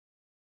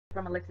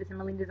From Alexis and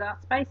Melinda's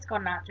Art Space.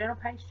 Got an art journal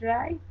page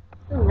today.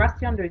 A little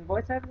rusty on doing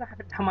voiceovers. I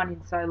haven't done one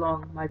in so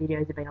long. My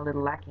videos have been a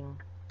little lacking.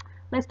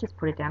 Let's just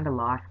put it down to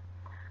life.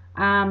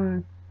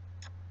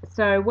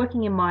 So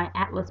working in my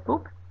Atlas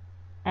book,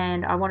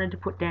 and I wanted to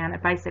put down a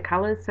base of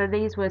colours. So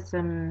this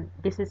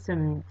is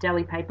some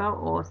deli paper,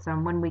 or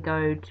some, when we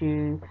go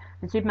to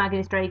the supermarket in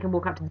Australia, you can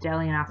walk up to the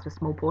deli and ask for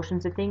small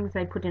portions of things.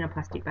 They put in a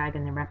plastic bag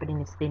and then wrap it in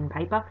this thin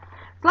paper.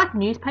 It's like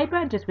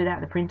newspaper, just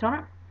without the print on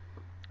it.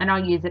 And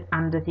I'll use it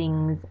under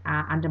things,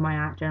 under my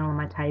art journal on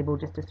my table,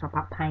 just to top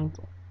up paint.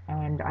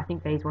 And I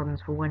think these ones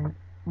for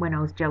when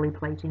I was jelly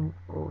plating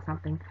or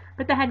something.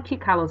 But they had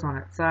cute colours on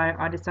it, so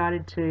I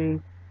decided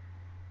to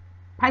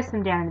paste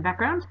them down in the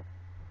background,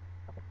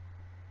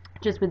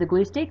 just with a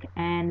glue stick,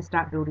 and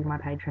start building my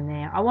page from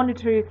there.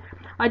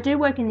 I do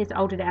work in this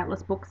altered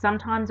atlas book.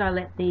 Sometimes I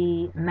let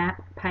the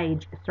map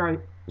page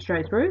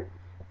show through.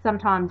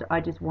 Sometimes I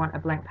just want a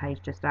blank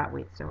page to start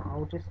with, so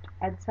I'll just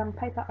add some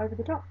paper over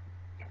the top.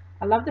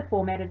 I love the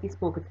format of this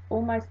book. It's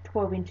almost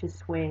 12 inches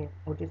square,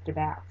 or just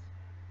about.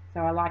 So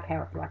I like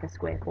how it's like a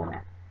square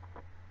format.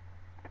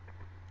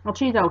 I'll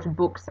choose altered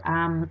books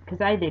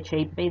because A, they're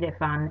cheap, B, they're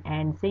fun,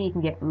 and C, you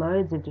can get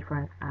loads of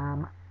different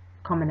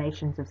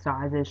combinations of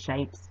sizes,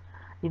 shapes.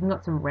 You've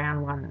got some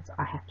round ones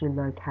I have to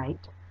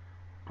locate,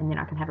 and then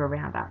I can have a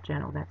round art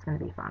journal. That's going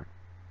to be fun.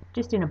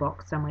 Just in a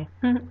box somewhere.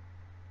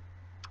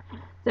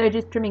 So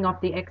just trimming off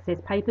the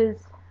excess papers.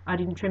 I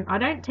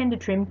don't tend to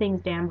trim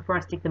things down before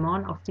I stick them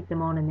on. I'll stick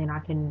them on and then I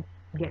can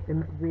get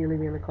them really,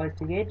 really close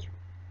to the edge.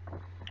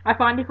 I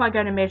find if I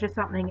go to measure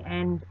something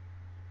and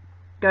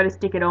go to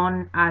stick it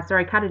on,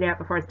 cut it out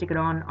before I stick it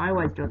on, I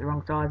always do it the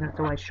wrong size and it's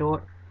always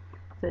short.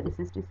 So this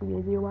is just the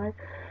easier way.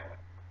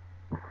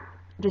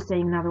 Just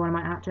seeing another one of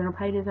my art journal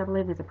pages. I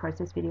believe there's a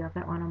process video of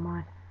that one on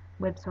my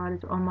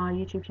website, on my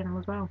YouTube channel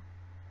as well.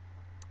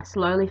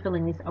 Slowly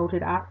filling this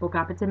altered art book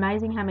up. It's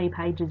amazing how many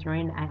pages are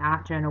in an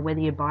art journal, whether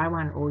you buy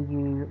one or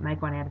you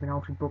make one out of an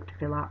altered book to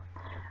fill up.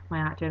 My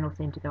art journals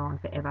seem to go on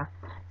forever.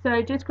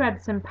 So just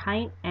grabbed some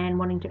paint and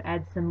wanting to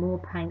add some more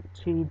paint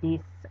to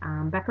this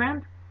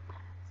background.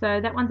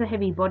 So that one's a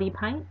heavy body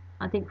paint,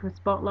 I think from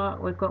Spotlight.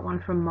 We've got one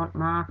from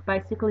Montmartre.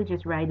 Basically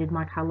just rated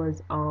my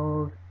colours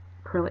of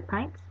acrylic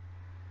paints.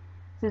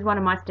 This is one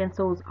of my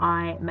stencils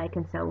I make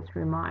and sell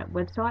through my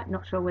website.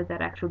 Not sure whether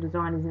that actual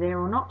design is there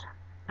or not.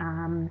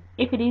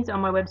 If it is on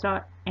my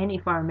website, and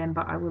if I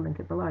remember, I will link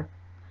it below.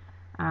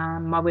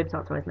 My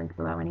website's always linked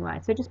below anyway.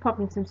 So just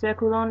popping some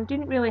circles on.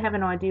 Didn't really have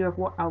an idea of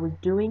what I was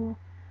doing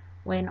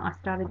when I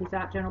started this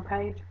art journal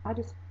page.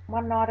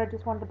 One night I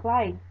just wanted to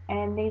play,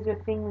 and these are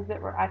things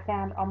that I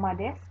found on my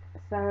desk,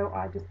 so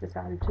I just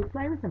decided to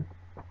play with them.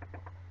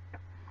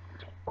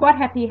 Quite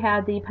happy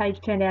how the page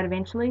turned out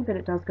eventually, but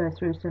it does go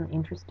through some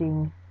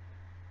interesting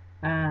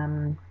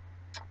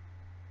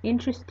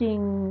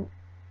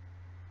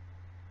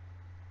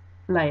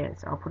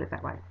layers, I'll put it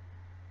that way.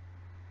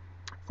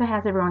 So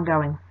how's everyone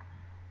going?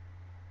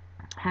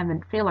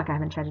 Feel like I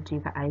haven't chatted to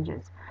you for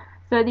ages.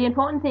 So the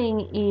important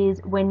thing is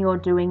when you're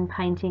doing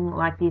painting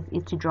like this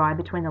is to dry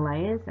between the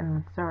layers.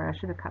 And sorry, I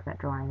should have cut that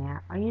drying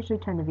out. I usually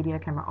turn the video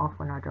camera off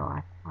when I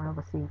dry. I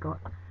obviously got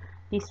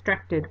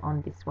distracted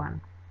on this one.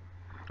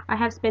 I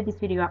have sped this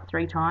video up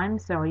 3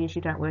 times, so I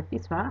usually don't work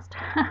this fast.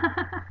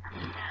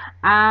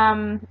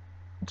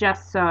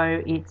 Just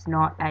so it's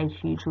not a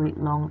hugely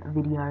long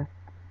video.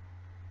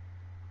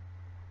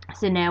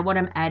 So now what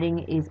I'm adding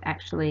is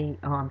actually,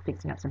 I'm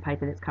fixing up some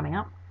paper that's coming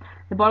up.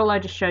 The bottle I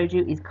just showed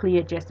you is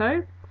clear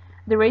gesso.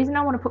 The reason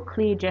I want to put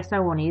clear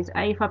gesso on is,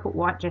 A, if I put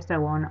white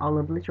gesso on, I'll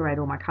obliterate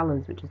all my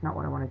colours, which is not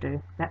what I want to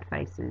do. That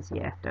face is,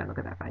 yeah, don't look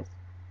at that face.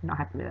 I'm not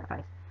happy with that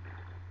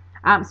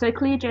face. So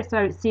clear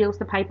gesso seals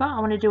the paper. I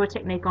want to do a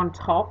technique on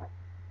top,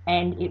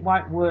 and it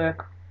won't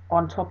work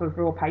on top of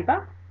raw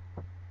paper.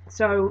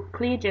 So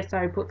clear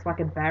gesso puts like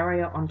a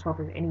barrier on top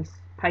of any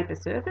paper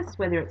surface,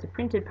 whether it's a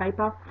printed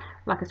paper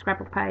like a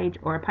scrapbook page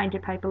or a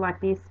painted paper like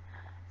this.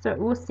 So it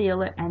will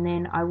seal it, and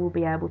then I will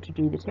be able to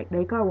do the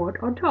technique I want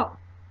on top.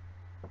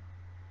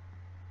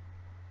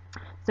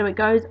 So it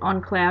goes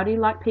on cloudy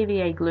like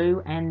PVA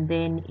glue, and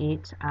then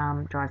it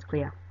dries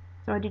clear.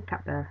 So I did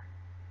cut the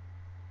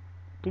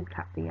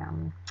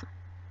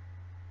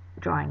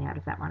drying out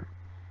of that one.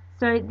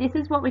 So this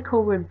is what we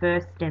call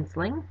reverse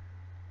stenciling.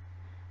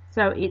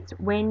 So it's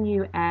when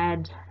you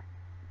add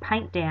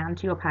paint down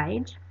to your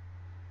page,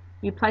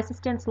 you place a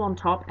stencil on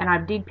top, and I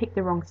did pick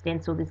the wrong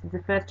stencil. This is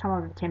the first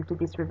time I've attempted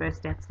this reverse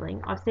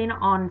stenciling. I've seen it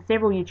on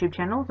several YouTube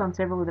channels, on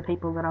several of the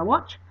people that I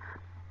watch,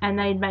 and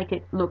they make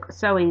it look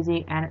so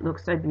easy and it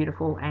looks so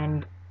beautiful,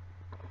 and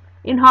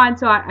in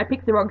hindsight I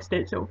picked the wrong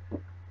stencil.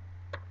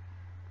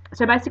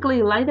 So basically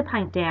you lay the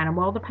paint down, and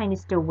while the paint is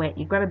still wet,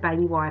 you grab a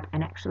baby wipe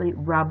and actually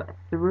rub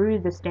through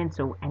the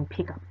stencil and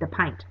pick up the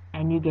paint,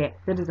 and you get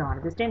the design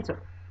of the stencil.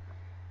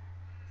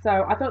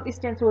 So I thought this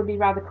stencil would be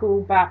rather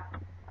cool, but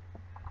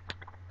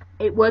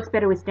it works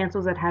better with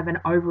stencils that have an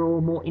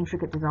overall more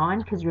intricate design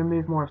because you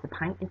remove more of the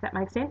paint, if that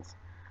makes sense.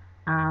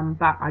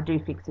 But I do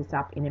fix this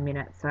up in a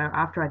minute. So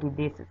after I did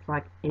this, it's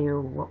like,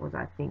 ew, what was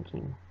I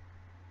thinking?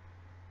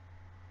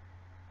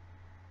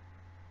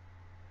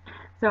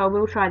 So I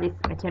will try this,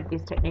 attempt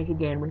this technique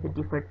again with a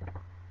different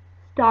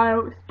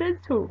style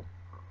stencil.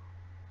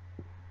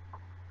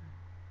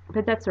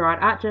 But that's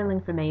alright. Art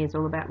journaling for me is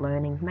all about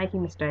learning,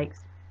 making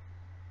mistakes.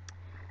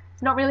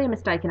 It's not really a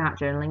mistake in art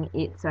journaling,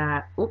 it's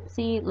a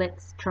oopsie,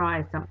 let's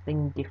try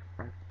something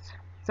different.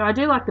 So I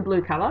do like the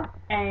blue colour,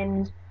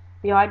 and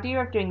the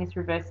idea of doing this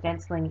reverse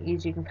stenciling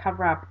is you can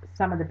cover up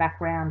some of the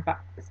background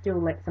but still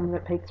let some of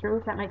it peek through,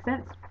 if that makes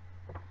sense.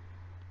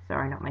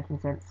 Sorry, not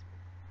making sense.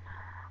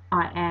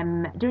 I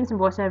am doing some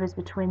voiceovers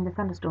between the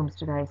thunderstorms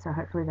today, so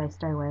hopefully they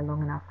stay away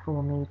long enough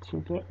for me to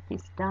get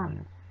this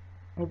done.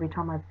 Every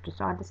time I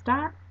decide to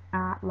start,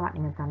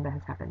 lightning and thunder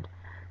has happened.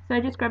 So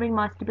just grabbing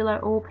my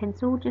Stabilo Oil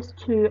pencil just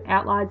to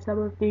outline some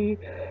of the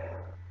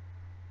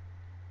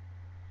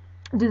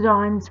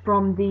designs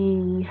from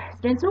the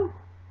stencil.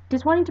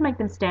 Just wanting to make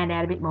them stand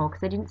out a bit more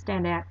because they didn't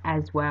stand out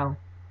as well.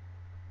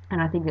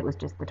 And I think it was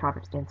just the type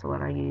of stencil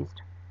that I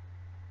used.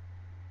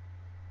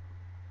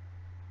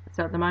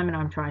 So at the moment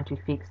I'm trying to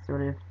fix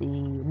sort of the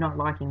not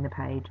liking the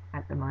page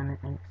at the moment,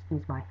 and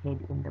excuse my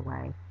head in the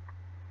way.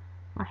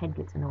 My head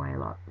gets in the way a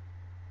lot.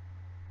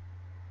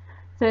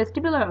 So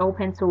Stabilo Oil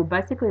pencil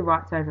basically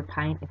writes over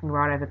paint, it can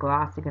write over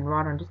glass, it can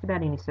write on just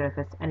about any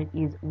surface, and it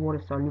is water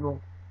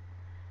soluble.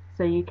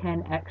 So you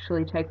can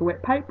actually take a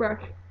wet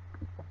paintbrush,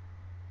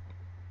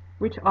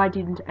 which I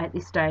didn't at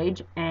this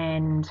stage,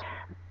 and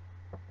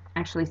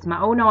actually smudge.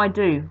 Oh no, I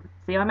do.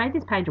 See, I made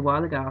this page a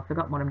while ago, I've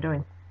forgotten what I'm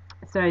doing.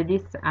 So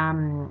this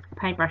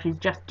paintbrush is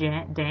just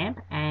damp,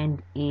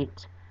 and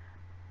it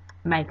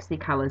makes the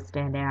colours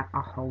stand out a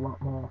whole lot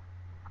more.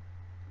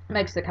 It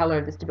makes the colour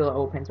of the Stabilo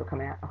Oil pencil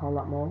come out a whole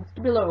lot more.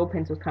 Stabilo Oil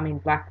pencils come in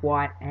black,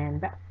 white, and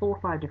about 4 or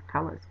 5 different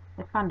colours.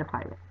 They're fun to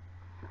play with.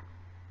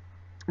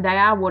 They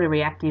are water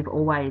reactive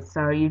always,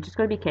 so you just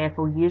got to be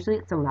careful. Usually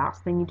it's the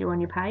last thing you do on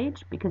your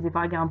page, because if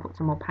I go and put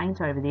some more paint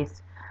over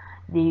this,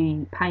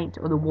 the paint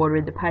or the water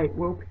in the paint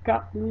will pick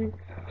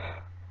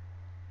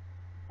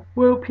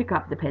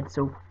up the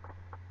pencil.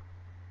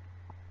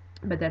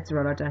 But that's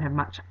right, I don't have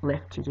much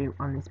left to do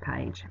on this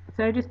page.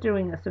 So just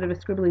doing a sort of a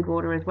scribbly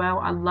border as well.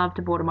 I love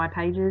to border my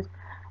pages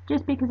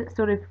just because it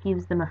sort of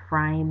gives them a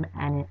frame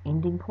and an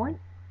ending point.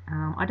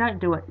 I don't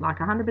do it like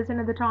 100%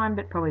 of the time,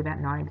 but probably about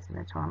 90% of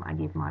the time I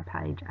give my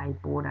page a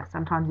border.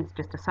 Sometimes it's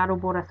just a subtle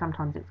border,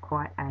 sometimes it's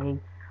quite a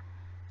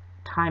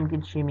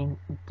time-consuming,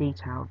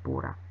 detailed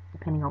border,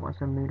 depending on what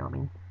sort of mood I'm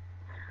in.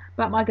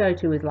 But my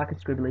go-to is like a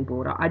scribbly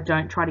border. I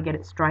don't try to get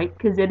it straight,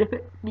 because then if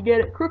you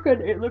get it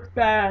crooked, it looks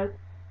bad.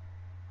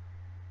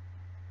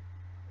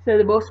 So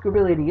the more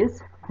scribbly it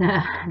is,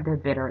 the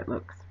better it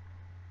looks.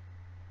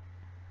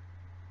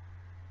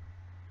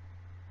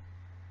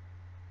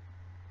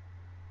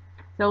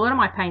 So a lot of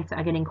my paints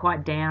are getting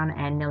quite down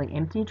and nearly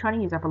empty, trying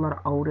to use up a lot of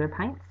older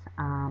paints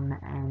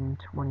and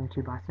wanting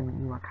to buy some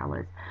newer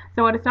colours.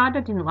 So I decided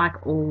I didn't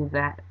like all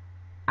that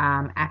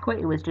aqua,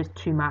 it was just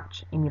too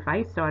much in your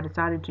face, so I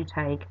decided to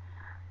take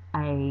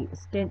a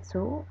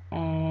stencil,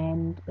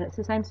 and it's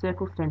the same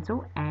circle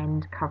stencil,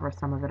 and cover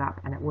some of it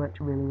up, and it worked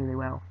really, really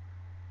well.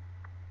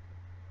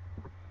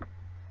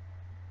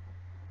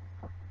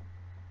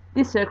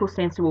 This circle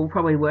stencil will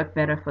probably work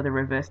better for the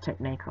reverse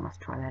technique. I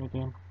must try that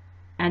again.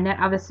 And that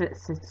other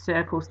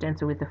circle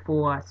stencil with the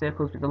 4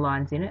 circles with the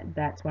lines in it,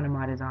 that's one of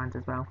my designs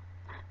as well.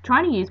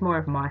 Trying to use more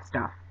of my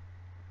stuff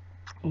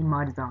in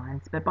my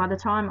designs, but by the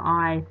time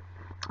I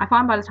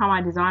find by the time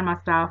I design my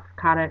stuff,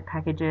 cut it,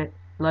 package it,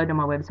 load it on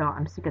my website,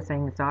 I'm sick of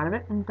seeing the side of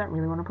it and don't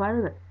really want to play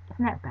with it.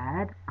 Isn't that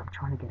bad? I'm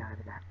trying to get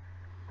over that.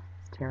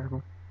 It's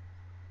terrible.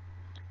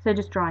 So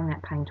just drying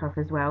that paint off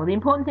as well. The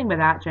important thing with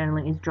art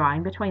journaling is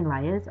drying between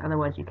layers,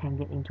 otherwise you can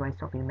get into a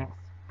sloppy mess.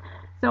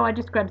 So I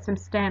just grabbed some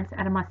stamps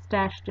out of my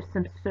stash, just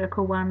some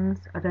circle ones.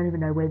 I don't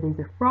even know where these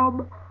are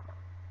from.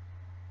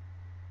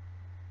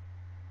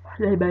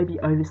 They may be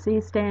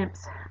overseas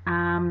stamps.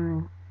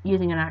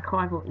 Using an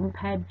archival ink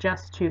pad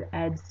just to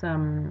add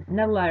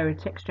another layer of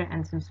texture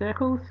and some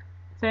circles.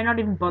 So not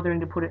even bothering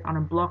to put it on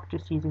a block,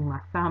 just using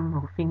my thumb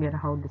or finger to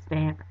hold the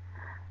stamp.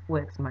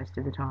 Works most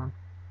of the time.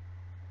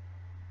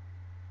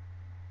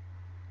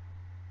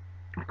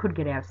 I could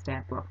get out a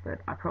stamp block, but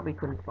I probably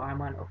couldn't find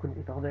one or couldn't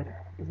be bothered.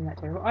 Isn't that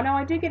terrible? Oh no,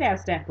 I do get out a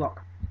stamp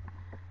block.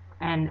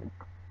 And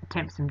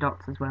attempt some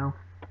dots as well.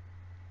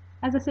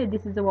 As I said,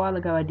 this is a while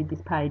ago I did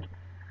this page.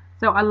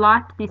 So I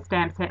liked this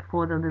stamp set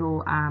for the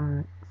little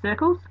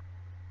circles.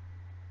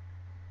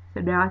 So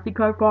now I think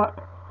I've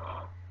got...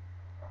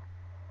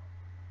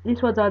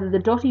 This one's either the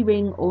dotty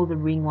ring or the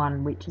ring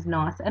one, which is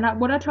nice. And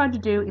what I tried to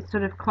do is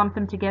sort of clump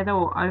them together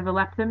or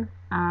overlap them,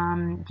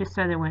 just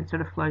so they weren't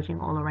sort of floating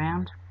all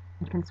around.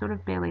 You can sort of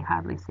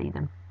hardly see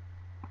them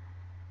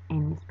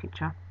in this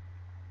picture.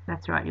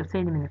 That's right, you'll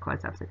see them in the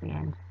close-ups at the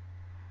end.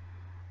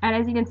 And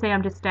as you can see,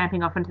 I'm just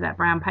stamping off onto that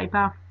brown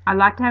paper. I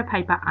like to have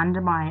paper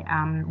under my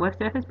work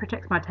surface,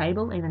 protects my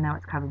table, even though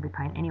it's covered with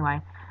paint anyway.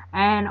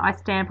 And I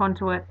stamp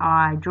onto it,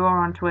 I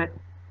draw onto it,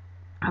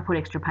 I put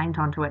extra paint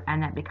onto it,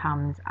 and that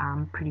becomes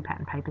pretty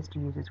pattern papers to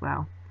use as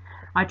well.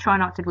 I try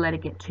not to let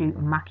it get too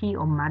mucky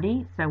or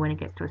muddy, so when it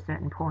gets to a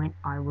certain point,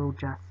 I will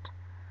just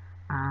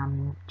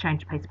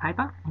change a piece of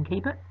paper and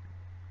keep it.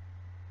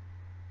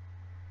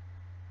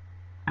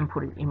 and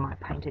put it in my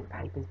painted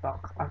papers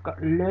box. I've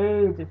got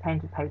loads of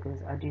painted papers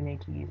I do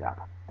need to use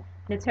up.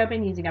 Let's hope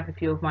I'm using up a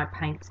few of my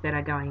paints that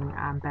are going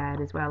bad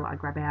as well. I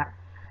grab out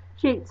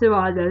sheets of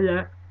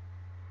either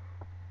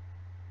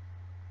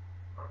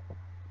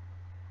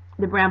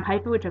the brown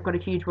paper, which I've got a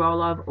huge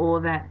roll of,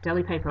 or that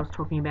deli paper I was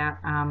talking about,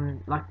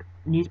 like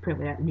newsprint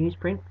without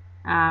newsprint.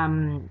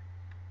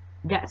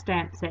 That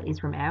stamp set is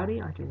from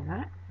Aldi. I do know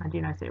that. I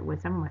do know where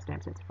some of my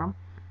stamp sets are from.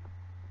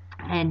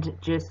 And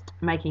just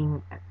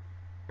making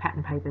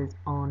pattern papers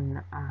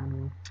on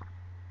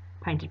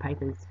painted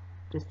papers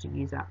just to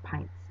use up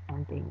paints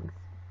and things.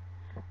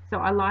 So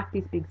I like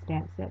this big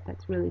stamp set.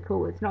 That's really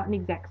cool. It's not an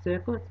exact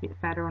circle. It's a bit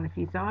fatter on a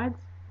few sides.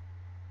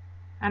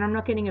 And I'm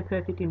not getting a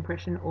perfect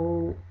impression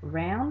all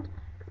round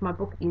because my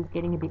book is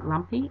getting a bit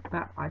lumpy,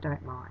 but I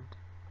don't mind.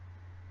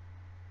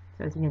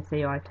 So as you can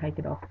see, I take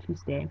it off to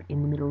stamp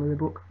in the middle of the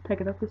book.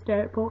 Take it off the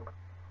stamp book.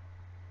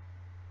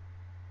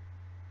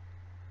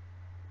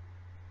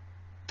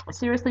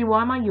 Seriously,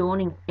 why am I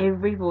yawning?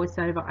 Every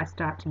voiceover I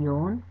start to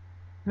yawn.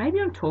 Maybe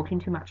I'm talking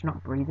too much,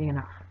 not breathing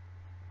enough.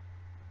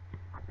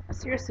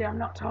 Seriously, I'm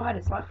not tired.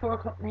 It's like 4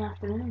 o'clock in the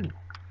afternoon.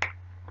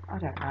 I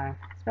don't know.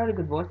 It's not a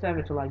good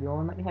voiceover till I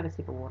yawn. Let me have a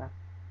sip of water.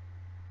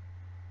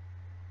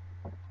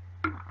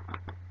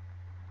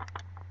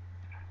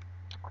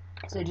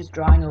 So just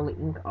drying all the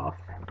ink off.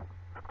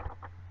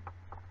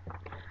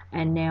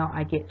 And now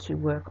I get to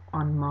work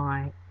on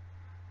my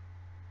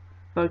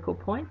focal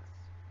points.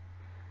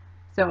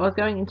 So I was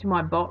going into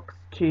my box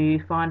to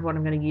find what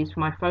I'm going to use for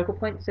my focal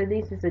points. So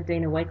this is a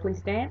Dina Wakley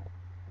stamp.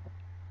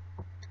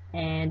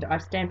 And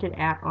I've stamped it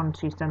out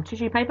onto some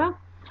tissue paper.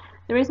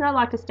 The reason I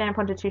like to stamp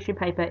onto tissue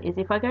paper is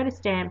if I go to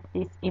stamp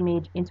this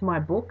image into my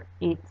book,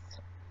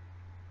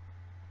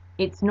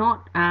 it's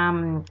not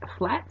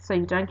flat, so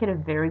you don't get a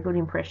very good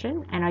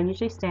impression. And I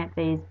usually stamp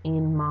these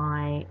in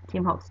my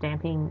Tim Holtz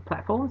stamping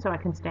platform, so I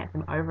can stamp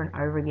them over and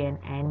over again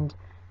and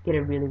get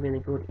a really, really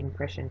good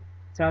impression.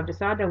 So I've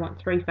decided I want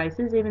 3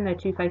 faces, even though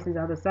 2 faces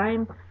are the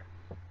same.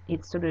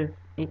 It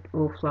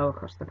will flow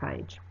across the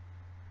page.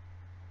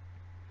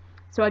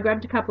 So I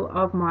grabbed a couple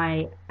of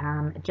my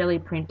jelly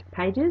print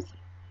pages,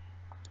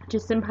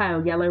 just some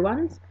pale yellow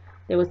ones.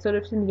 There was sort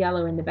of some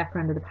yellow in the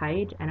background of the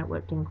page and it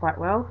worked in quite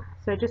well.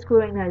 So just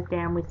gluing those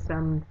down with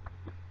some,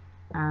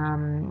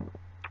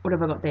 what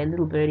have I got there,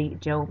 Little Birdie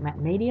Gel Matte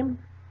Medium.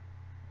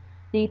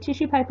 The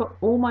tissue paper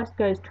almost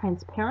goes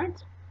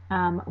transparent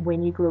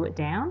when you glue it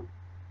down,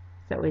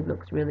 so it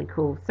looks really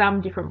cool. Some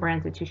different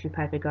brands of tissue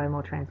paper go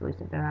more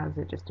translucent than others,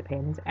 it just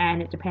depends.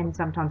 And it depends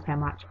sometimes how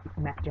much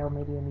matte gel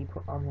medium you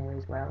put on there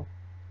as well.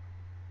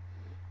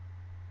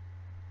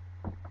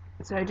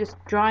 So just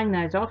drying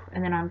those off,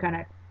 and then I'm going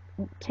to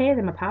tear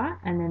them apart,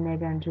 and then they're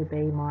going to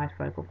be my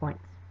focal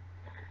points.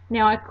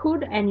 Now I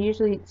could, and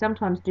usually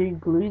sometimes do,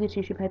 glue the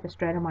tissue paper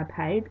straight on my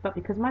page, but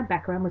because my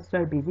background was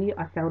so busy,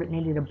 I felt it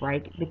needed a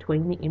break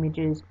between the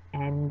images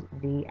and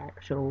the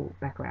actual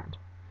background.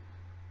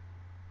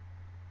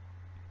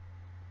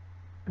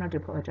 And I do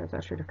apologise, I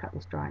should have cut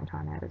this drying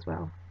time out as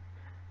well.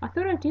 I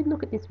thought I did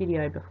look at this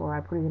video before I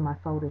put it in my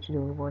folder to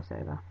do a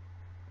voiceover.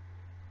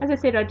 As I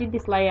said, I did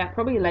this layout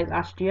probably late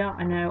last year.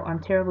 I know I'm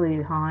terribly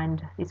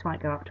behind. This won't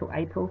go up till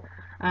April.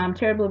 I'm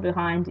terribly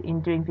behind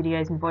in doing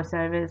videos and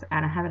voiceovers,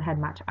 and I haven't had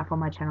much up on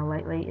my channel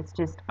lately. It's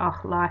just,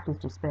 life has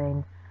just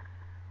been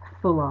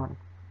full on.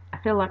 I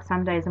feel like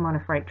some days I'm on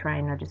a freight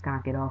train and I just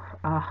can't get off.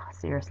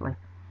 Seriously.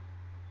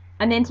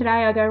 And then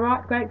today I go,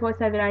 right, great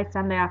voiceover day,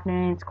 Sunday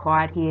afternoon, it's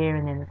quiet here,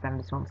 and then the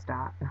thunderstorms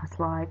start. And I was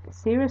like,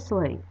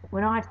 seriously,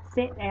 when I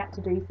set out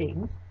to do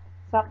things,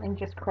 something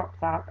just crops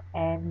up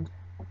and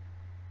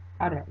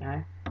I don't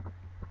know,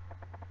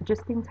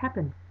 just things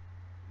happen.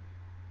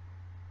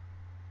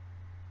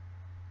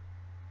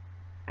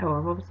 Oh,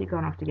 I've obviously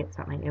gone off to get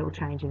something. It will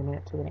change in a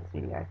minute to the next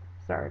video.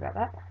 Sorry about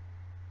that.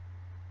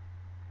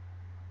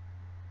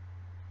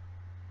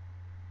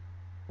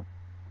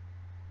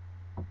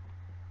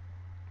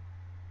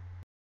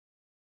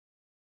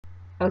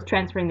 I was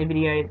transferring the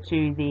video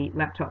to the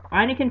laptop.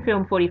 I only can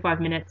film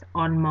 45 minutes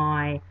on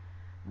my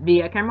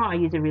video camera. I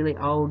use a really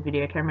old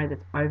video camera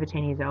that's over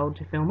 10 years old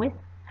to film with.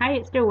 Hey,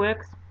 it still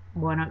works.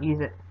 Why not use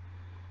it?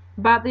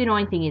 But the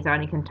annoying thing is I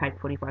only can take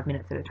 45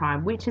 minutes at a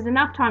time, which is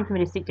enough time for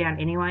me to sit down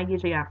anyway.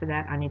 Usually after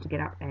that I need to get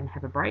up and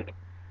have a break.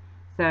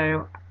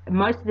 So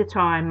most of the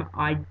time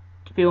I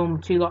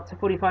film 2 lots of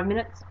 45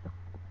 minutes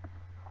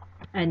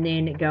and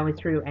then go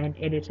through and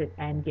edit it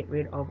and get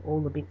rid of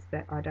all the bits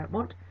that I don't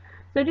want.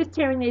 So just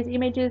tearing these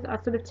images, I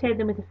sort of teared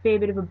them with a fair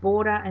bit of a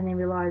border and then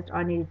realised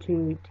I needed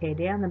to tear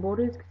down the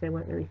borders because they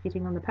weren't really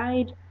fitting on the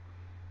page.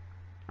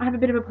 I have a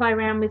bit of a play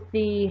around with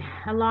the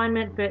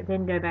alignment, but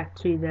then go back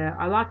to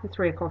I like the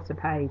 3 across the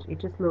page. It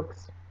just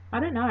looks, I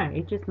don't know,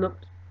 it just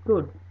looked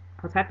good.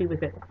 I was happy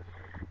with it.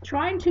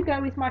 Trying to go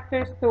with my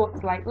first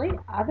thoughts lately,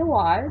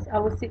 otherwise I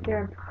will sit there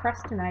and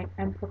procrastinate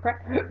and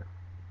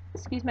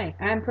procrastinate.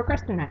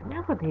 Now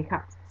I've got the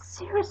hiccups.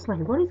 Seriously,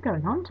 what is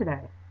going on today?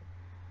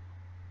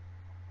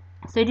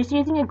 So just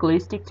using a glue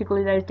stick to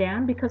glue those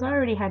down, because I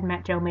already had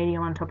matte gel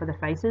medium on top of the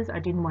faces, I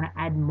didn't want to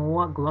add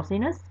more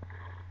glossiness.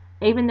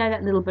 Even though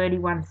that little birdie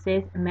one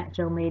says matte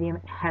gel medium,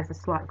 it has a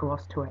slight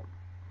gloss to it.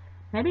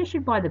 Maybe I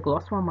should buy the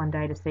gloss one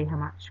day to see how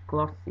much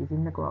gloss is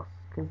in the gloss,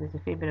 because there's a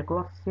fair bit of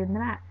gloss in the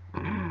matte.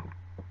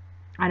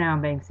 I know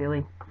I'm being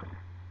silly.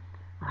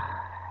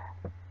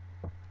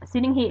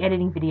 Sitting here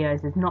editing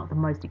videos is not the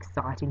most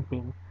exciting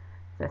thing,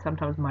 so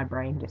sometimes my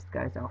brain just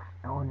goes off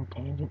on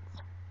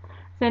tangents.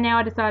 So now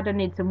I decided I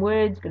need some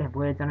words. Gotta have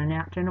words on an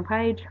out journal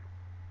page.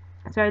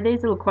 So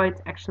these little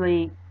quotes,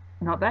 actually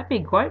not that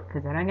big quote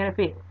because they don't gonna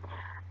fit.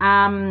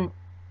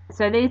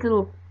 So these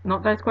little,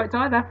 not those quotes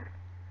either.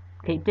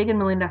 Keep digging,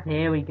 Melinda.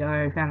 There we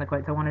go. Found the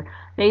quotes I wanted.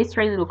 These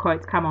 3 little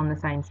quotes come on the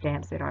same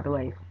stamp set, I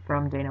believe,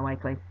 from Dina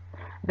Wakley.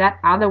 That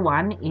other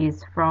one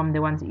is from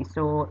the ones that you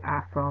saw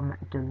are from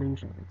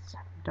Delusions,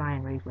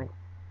 Diane Reevely.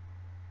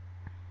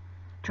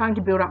 Trying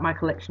to build up my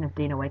collection of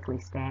Dina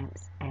Wakley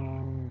stamps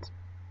and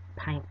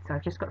paints. So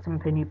I've just got some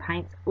of her new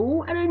paints.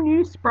 Oh, and her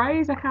new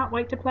sprays. I can't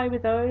wait to play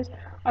with those.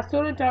 I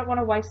sort of don't want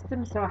to waste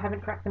them, so I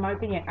haven't cracked them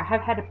open yet. I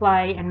have had to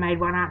play and made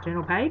one art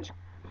journal page.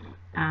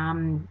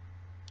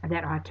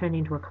 That I turned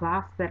into a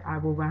class that I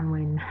will run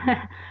when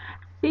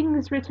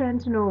things return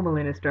to normal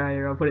in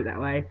Australia, I'll put it that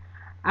way.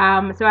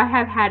 So I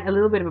have had a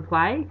little bit of a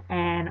play,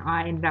 and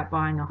I ended up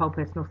buying a whole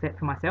personal set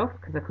for myself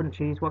because I couldn't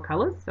choose what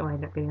colours, so I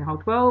ended up getting a whole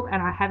 12,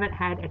 and I haven't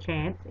had a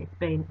chance, it's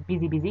been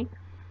busy,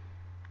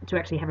 to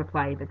actually have a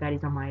play, but that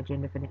is on my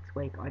agenda for next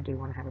week. I do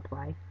want to have a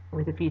play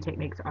with a few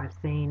techniques I've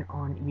seen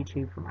on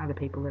YouTube from other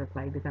people that have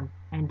played with them,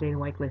 and Dina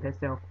Wakley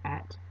herself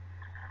at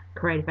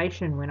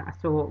Creativation when I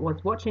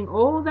was watching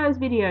all those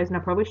videos, and I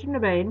probably shouldn't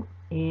have been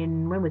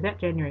in, when was that,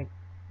 January?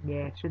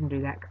 Yeah, shouldn't do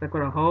that because I've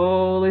got a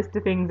whole list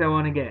of things I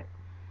want to get,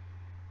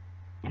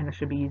 and I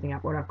should be using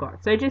up what I've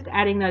got. So just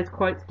adding those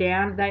quotes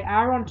down. They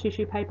are on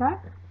tissue paper.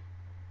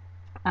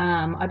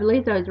 I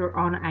believe those are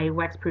on a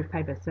waxproof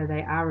paper, so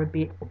they are a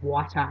bit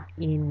whiter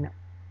in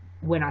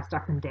when I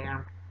stuck them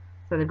down,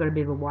 so they've got a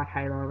bit of a white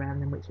halo around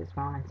them, which is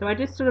fine. So I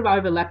just sort of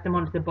overlapped them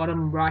onto the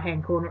bottom right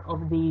hand corner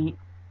of the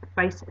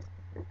face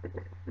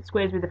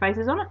squares with the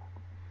faces on it.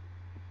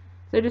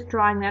 So just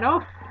drying that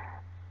off,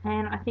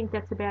 and I think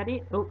that's about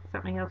it. Oh,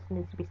 something else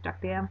needs to be stuck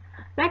down.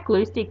 That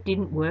glue stick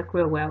didn't work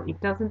real well.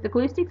 It doesn't. The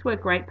glue sticks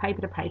work great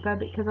paper to paper,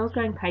 because I was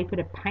going paper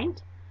to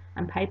paint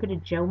and paper to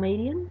gel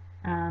medium,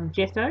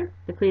 gesso,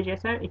 the clear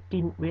gesso, it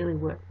didn't really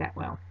work that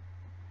well.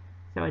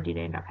 So I did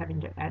end up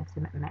having to add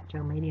some matte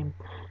gel medium.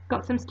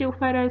 Got some still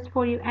photos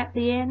for you at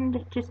the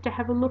end just to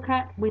have a look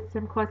at with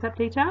some close-up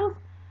details,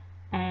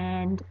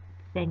 and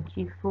thank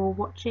you for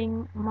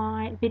watching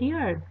my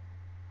video.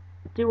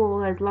 Do all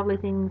those lovely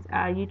things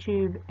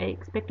YouTube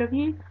expect of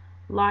you.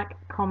 Like,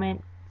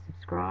 comment,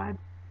 subscribe.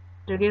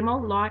 Do I get them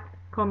all? Like,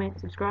 comment,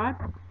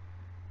 subscribe.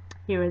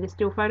 Here are the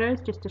still photos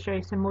just to show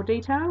you some more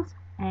details,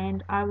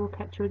 and I will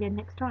catch you again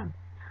next time.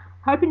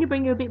 Hoping to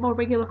bring you a bit more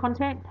regular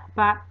content,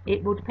 but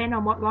it will depend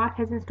on what life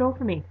has in store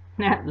for me.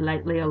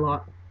 Lately a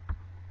lot.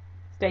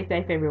 Stay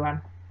safe,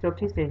 everyone. Talk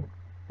to you soon.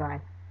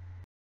 Bye.